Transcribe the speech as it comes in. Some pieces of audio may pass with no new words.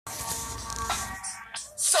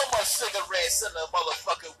So much cigarettes in the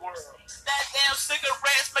motherfucking world. That damn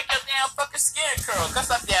cigarettes make your damn fucking skin curl. Cause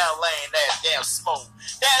I'm down laying that damn smoke.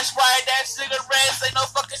 That's right, that cigarettes ain't no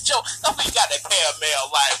fucking joke. Don't be got that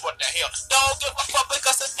caramel like what the hell. Don't give a fuck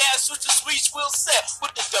because the damn switch to sweet will sell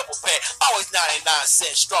with the double pack. Always 99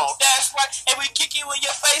 cents strong. That's right, and we kick you in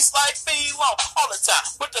your face like P1 all the time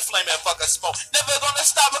with the flaming fucking smoke. Never gonna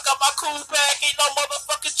stop because my cool pack ain't no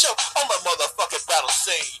motherfucking joke on the motherfucking battle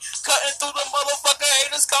scene. Cutting through the motherfucking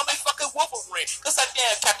haters, call me fucking Wolverine. Cause I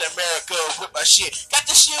damn Captain America with my shit. Got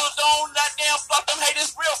the shield on, that damn block them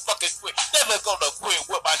haters real fucking quick. Never gonna quit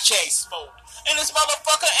with my chain smoke. And this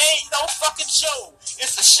motherfucker ain't no fucking show.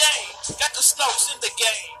 It's a shame. Got the Snokes in the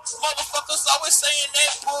game. Motherfuckers always saying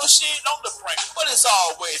that bullshit on the brain. But it's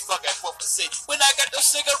always fucking prophecy. When I got those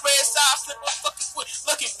cigarettes, I flip a fucking quick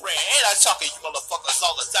lucky brand. And I talk to you motherfuckers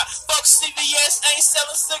all the time. Fuck CVS ain't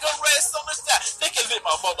selling cigarettes on the side. They can lick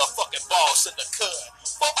my motherfucking balls in the cut.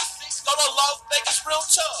 46 go to Las Vegas real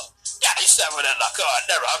tough. Got these 7 in the car,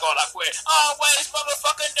 never gonna quit. Always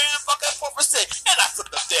motherfucking damn fucking 4%. And I flip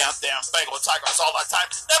the damn Bengal Tigers all the time.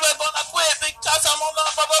 Never gonna quit because I'm on the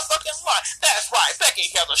motherfucking line. That's right, Becky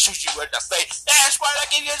Heller shoot you in the face. That's right, I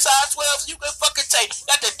give you size 12 so you can fucking take.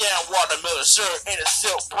 Got the damn watermelon shirt and a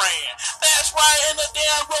silk brand. That's right, and the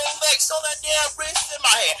damn Rolex on that damn wrist in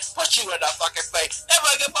my hand. Put you in the fucking face. Never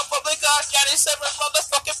give up public car, got these 7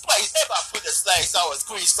 motherfucking place. Never put the slangs always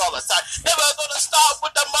greased all the time. Never gonna stop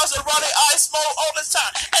with the Maserati ice smoke all the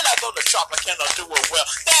time. And I go to Tropicana do it well.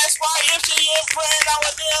 That's why MGM brand I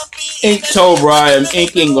would damn be. Ink told Brian,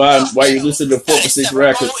 inking while you listen to 4%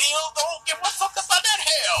 records. Don't give a fuck about that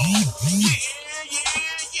hell. Yeah.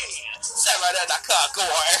 Sarah in the car going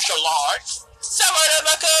extra large. Sarah in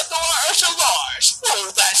the car going extra large.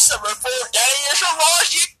 Oh, that 7-4 daddy extra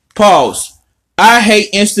large. Pause. I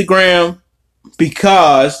hate Instagram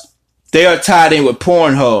because they are tied in with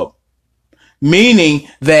Pornhub. Meaning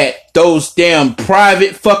that those damn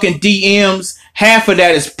private fucking DMs, half of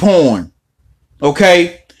that is porn.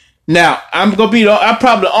 Okay? Now, I'm probably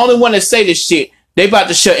the only one that say this shit. They about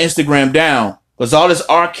to shut Instagram down. Because all this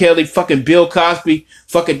R. Kelly, fucking Bill Cosby,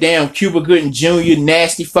 fucking damn Cuba Gooding Jr.,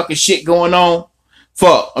 nasty fucking shit going on.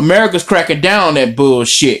 Fuck, America's cracking down on that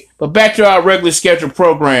bullshit. But back to our regular scheduled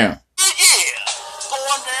program.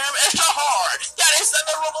 Going damn extra hard. Got it 7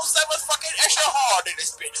 fucking extra hard in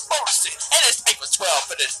this bitch. Bonus. And it's paper 12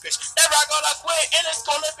 for this bitch. Never gonna quit, and it's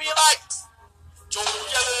gonna be like Joe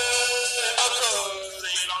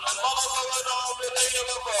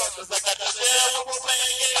cause I got the damn we're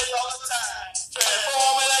playing all the time.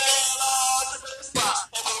 Transforming again, Lord, to the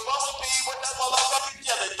spot. And we wanna be with that motherfucking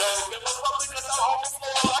jelly dog. Give a fuck because I'm on the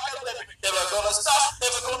floor like a living. Never gonna stop,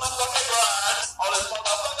 never gonna fucking grind. All this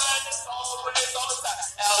motherfucker and it's always all the time.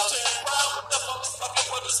 Alton Brown with the motherfucking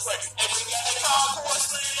with the spray. And we got a hardcore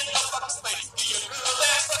slaying in the fucking face. Do you feel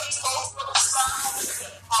that fucking cold for the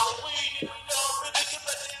side? Halloween, we don't really give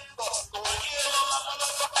a damn fuck. Going ill on my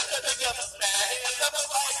motherfucking head together. Bad hands of the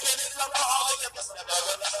white and it's up all together. Never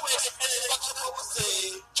gonna quit and it's fucking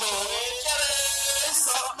overseas. Joe and Kelly,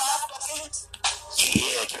 so my fucking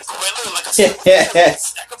yeah, give it a quick look like a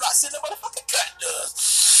stack of rocks in the motherfucking cut.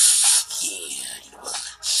 Yeah, you know what?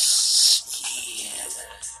 Yeah.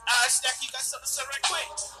 Alright, Stack, you got something to say right quick?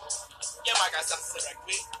 Yeah, I got something to say right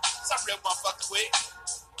quick. Something real motherfucking quick.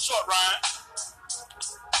 Short rhyme.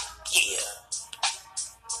 Yeah.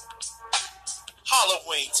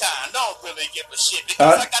 Halloween time, don't really give a shit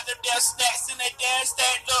because I got them damn snacks in that damn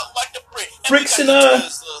stack up like the brick. Bricks and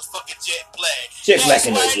fucking jet black. Jet black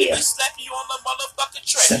in there, yeah. Slap you on the motherfucking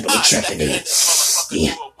track. Simply trapping it.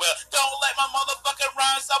 Yeah. Well, don't let my motherfucking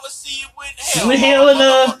rhymes. I will see you in hell. See you in hell in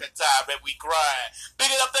motherfucking time that we grind.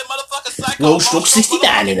 Big it up that motherfucking cycle. Low stroke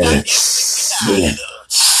 69 in there. Yeah.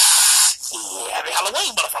 Happy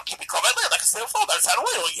Halloween, motherfucker. Keep me coming like I said before. That's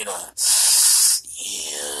Halloween, you know.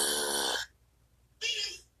 Yeah.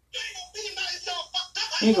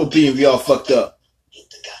 You ain't gonna be if y'all fucked up.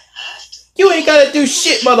 You ain't gotta do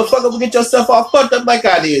shit, motherfucker. Get yourself all fucked up like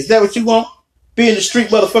I did. Is that what you want? Be in the street,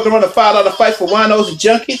 motherfucker, run a $5 fight for winos and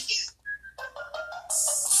junkies?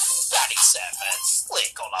 37,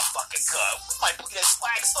 slick on a fucking cut. Might put this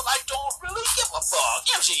swag so I don't really give a fuck.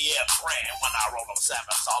 MGM brand when I roll on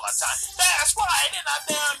 7s all the time. That's right, and I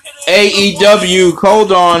damn hit it. AEW,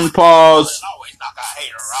 hold on, pause. Always knock a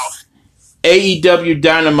hater out. AEW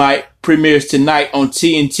Dynamite premieres tonight on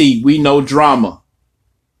TNT. We know drama.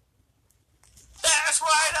 That's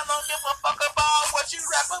right, I don't give a fuck about what you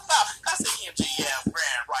rap about. That's the MGM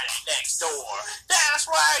brand right next door. That's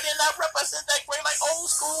right, and I represent that great like old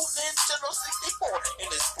school Nintendo 64 in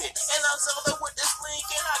this bitch. And I'm selling with this link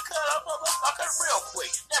and I cut a motherfucker real quick.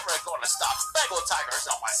 Never gonna gonna stop. Bengal tigers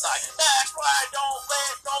on my side. That's why I don't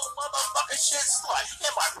let no motherfucking shit slide. In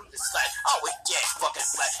my root is slack. Always dead fucking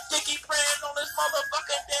flat. Dicky praying on this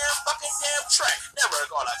motherfucking damn track. Never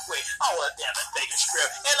gonna quit. All of damn the Vegas strip.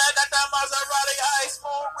 And I got that Maserati ice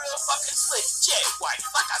more real fucking slick. Jet white.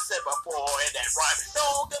 Like I said before in that rhyme.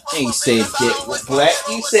 Don't give a fuck. He said jet black.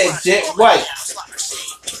 He said jet white.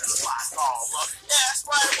 That's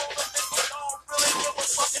right, well, the niggas don't really give a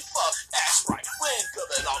fucking fuck. That's right, we ain't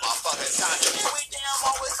good all our fucking time. And we damn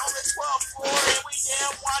always on the 12th floor, and we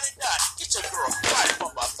damn want to die. Get your girl right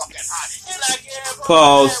from my fucking high. And I give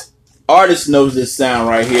Pause. Artist knows this sound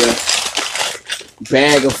right here.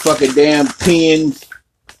 Bag of fucking damn pins.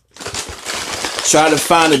 Try to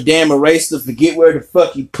find a damn eraser. Forget where the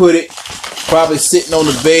fuck you put it. Probably sitting on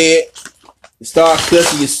the bed. Start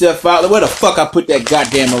cussing yourself out. Where the fuck I put that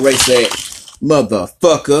goddamn eraser at?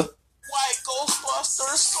 Motherfucker. White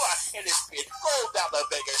Ghostbusters slide in this bitch. Roll down the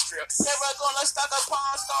Vegas strip. Never gonna stop a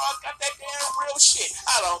pawn star. Got that damn real shit.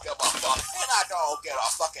 I don't give a fuck. And I don't get a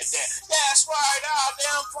fucking damn. That's right. I'll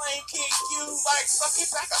damn flame kick you like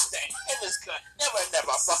fucking Pakistan. In this cut.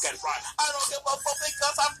 Never fucking rhyme. I don't give a fuck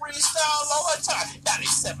because I freestyle all the time.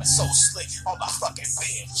 97 so slick on the fucking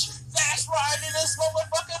bench. That's right. In this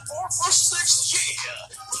motherfucking 4 for 6. Yeah.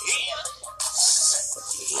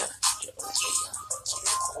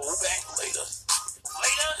 Hold back later.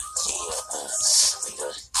 Later? Yeah.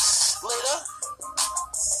 Later?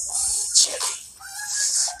 Jelly.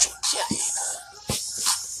 Jelly.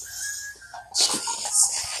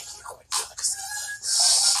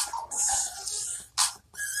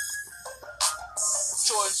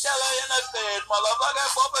 Jelly in the bed,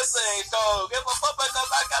 motherfucking Bubba sing, dog. Give a fuck because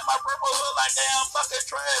I got my purple hood like damn fucking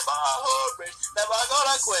Trayvon Hood, bitch. Never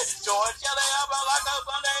gonna quit. George Jelly, I'm like a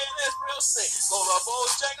Sunday and it's real sick. Go to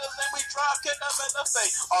Bojangles and we drop kick them in the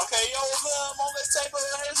face. RKO them on the table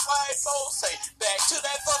and his white folks say, back to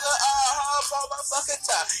that fucker, all the fucking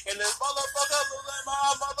time. And this motherfucker losing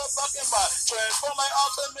my motherfucking mind. Transform like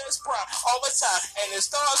Optimus Prime all the time. And it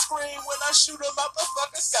starts scream when I shoot him out the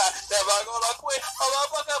fucking sky. Never gonna quit.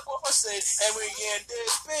 Motherfucker, and we in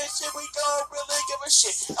this bitch, and we don't really give a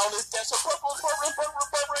shit. On this dance of purple,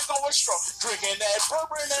 going strong. Drinking that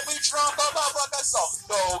bourbon, and we drunk on my fucking song.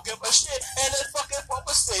 Don't give a shit, and it's fucking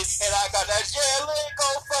purple state. And I got that jelly, go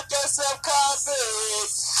fuck yourself,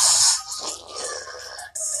 convict.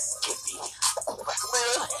 Give me back a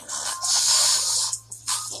little.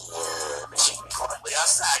 Yeah, machine me calling me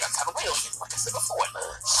outside. I got a wheel, like I said before.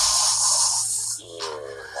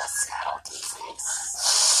 Yeah, that's how deep it is.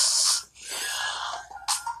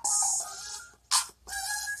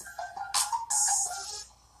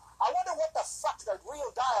 I wonder what the fuck the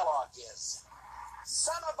real dialogue is.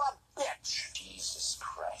 Son of a bitch. Jesus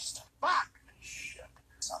Christ. Fuck. Shit.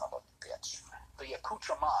 Son of a bitch. The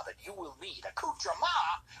accoutrement that you will need.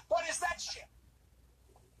 Accoutrement? What is that shit?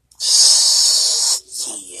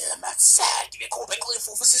 Yeah, I'm outside. Give me a call back later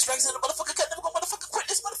for strikes in the motherfucker cut. Never gonna motherfucker quit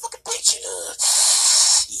this motherfucking bitch.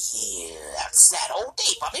 Yeah, outside all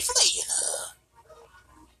day, Bobby Flay.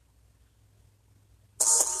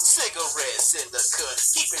 Cigarettes in the cut,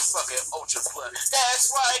 keep it fucking ultra blunt. That's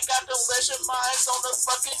right, got the leisure minds on the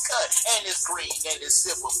fucking cut. And it's green, and it's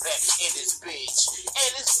silver pack, and it's bitch.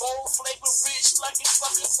 And it's bold, flavor rich, like it's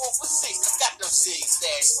fucking 4 for 6. Got them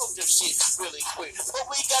zigzags, smoke them shit really quick. But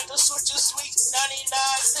we got the switcher sweet, 99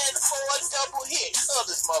 cents for a double hit. Of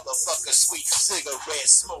this motherfucker sweet cigarette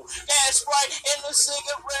smoke. That's right, and the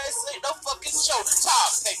cigarettes ain't no fucking joke.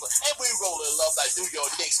 Top paper, and we rollin' love like New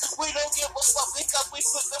York Knicks. We don't give a fuck because we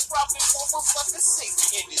put the profit 4 for fucking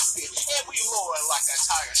 6 in this bitch. And we roaring like a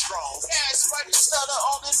tiger strong. That's right, stutter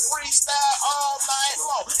on this freestyle all night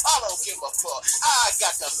long. I don't give a fuck. I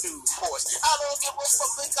got the new boys. I don't give a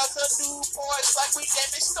fuck because the new boys like we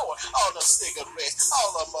damage store. All the cigarettes,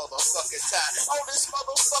 all the motherfucking time. On this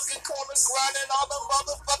motherfucking corner grinding all the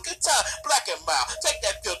motherfucking time. Black and mild, take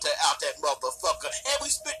that filter out that motherfucker. And we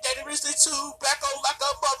spit that grizzly tobacco like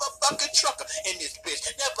a motherfucking trucker. In this bitch,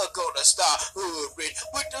 never gonna stop hood rich.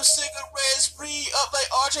 With the cigarettes free up like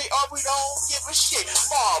RJR, we don't give a shit.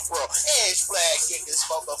 Marlboro, edge flag in this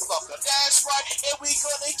motherfucker. That's right, and we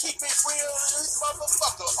gonna keep it real in this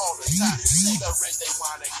motherfucker all the time. Cigarettes, they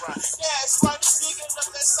wanna grind. That's right, digging up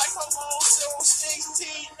that cyclone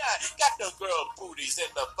 069. Got them girl booties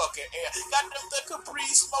in the fucking air. Got them the Capri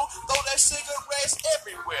smoke, throw that cigarettes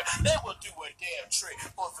everywhere. They will do a damn trick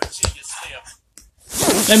for Virginia Slim.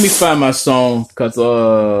 Let me find my song, cause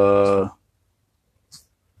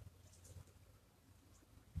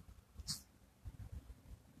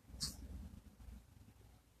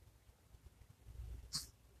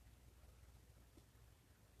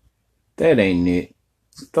that ain't it.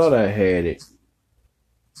 Thought I had it.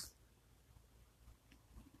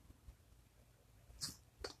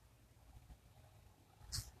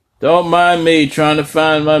 Don't mind me trying to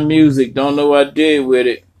find my music. Don't know what I did with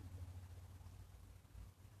it.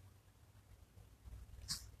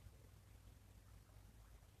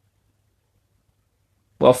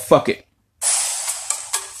 Well, fuck it.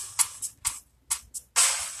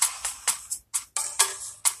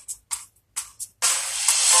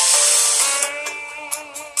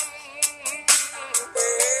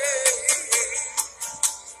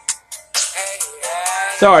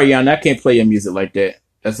 Sorry, Jan, I can't play your music like that.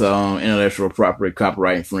 That's intellectual property,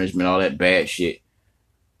 copyright infringement, all that bad shit.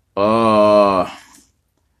 Trying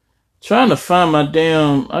to find my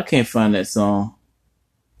damn. I can't find that song.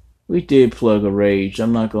 We did plug a rage.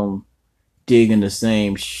 I'm not gonna dig in the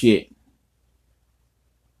same shit.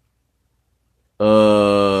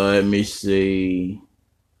 Let me see.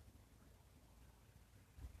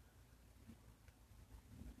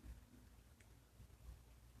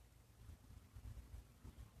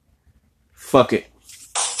 Fuck it.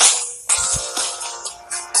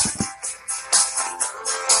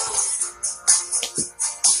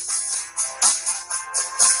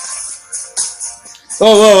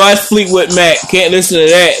 Oh, that's Fleetwood Mac. Can't listen to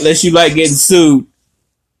that unless you like getting sued.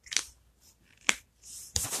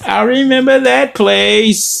 I remember that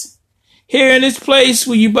place. Here in this place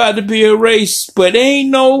where you about to be erased, but ain't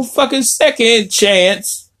no fucking second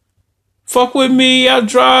chance. Fuck with me, I'll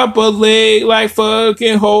drop a leg like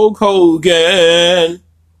fucking Hulk Hogan.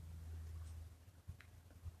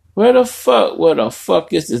 Where the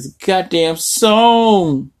fuck is this goddamn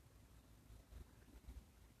song?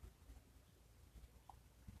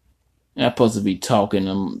 I'm supposed to be talking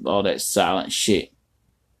all that silent shit.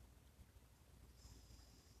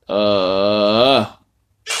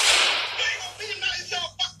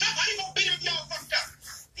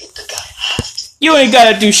 You ain't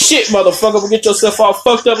gotta do shit, motherfucker, but get yourself all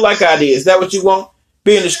fucked up like I did. Is that what you want?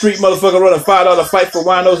 Be in the street, motherfucker, running $5 fight for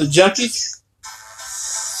winos and junkies?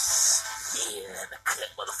 Yeah, the cut,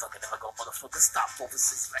 motherfucker, never go, motherfucker. Stop over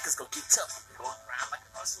 6 records, gonna get tough. Going around like a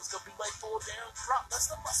muscle, it's gonna be like 4 down drop. That's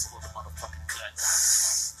the muscle of the motherfucking cut.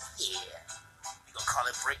 Yeah. We gonna call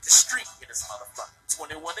it break the street in this motherfucker.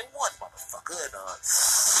 21 and 1, motherfucker. And,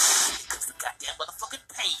 cause we goddamn motherfucking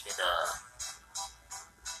paid it,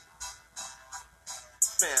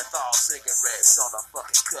 menthol cigarettes on a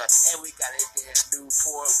fucking cut, and we got it damn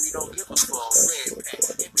Newport. We don't give a fuck. Red pack,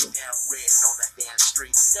 every damn red on that damn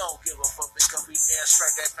street. Don't give a fuck because we damn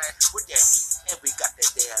strike that man with that heat, and we got that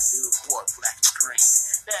damn Newport black and green.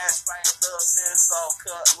 That's right, the menthol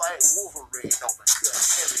cut like Wolverine on the cut,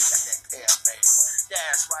 and we got that pale man.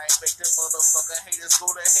 That's right, make the motherfucker haters go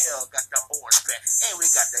to hell. Got the orange pack, and we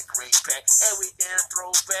got that green pack, and we damn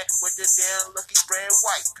throw back with the damn Lucky Brand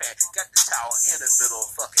white pack. Got the tower in the middle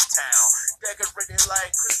of fucking town, decorated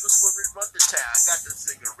like Christmas when we run to town. Got the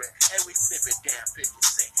cigarette, and we flip it down 50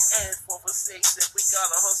 cents. And 4 for 6, and we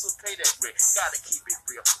gotta hustle, pay that rent. Gotta keep it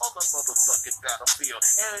real on the motherfucking battlefield.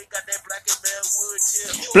 And we got that black and male wood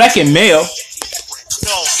too. Black and male?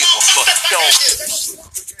 Don't give a fuck. Don't give a shit.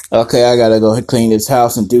 Okay, I gotta go clean this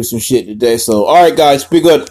house and do some shit today. So, alright guys, be good.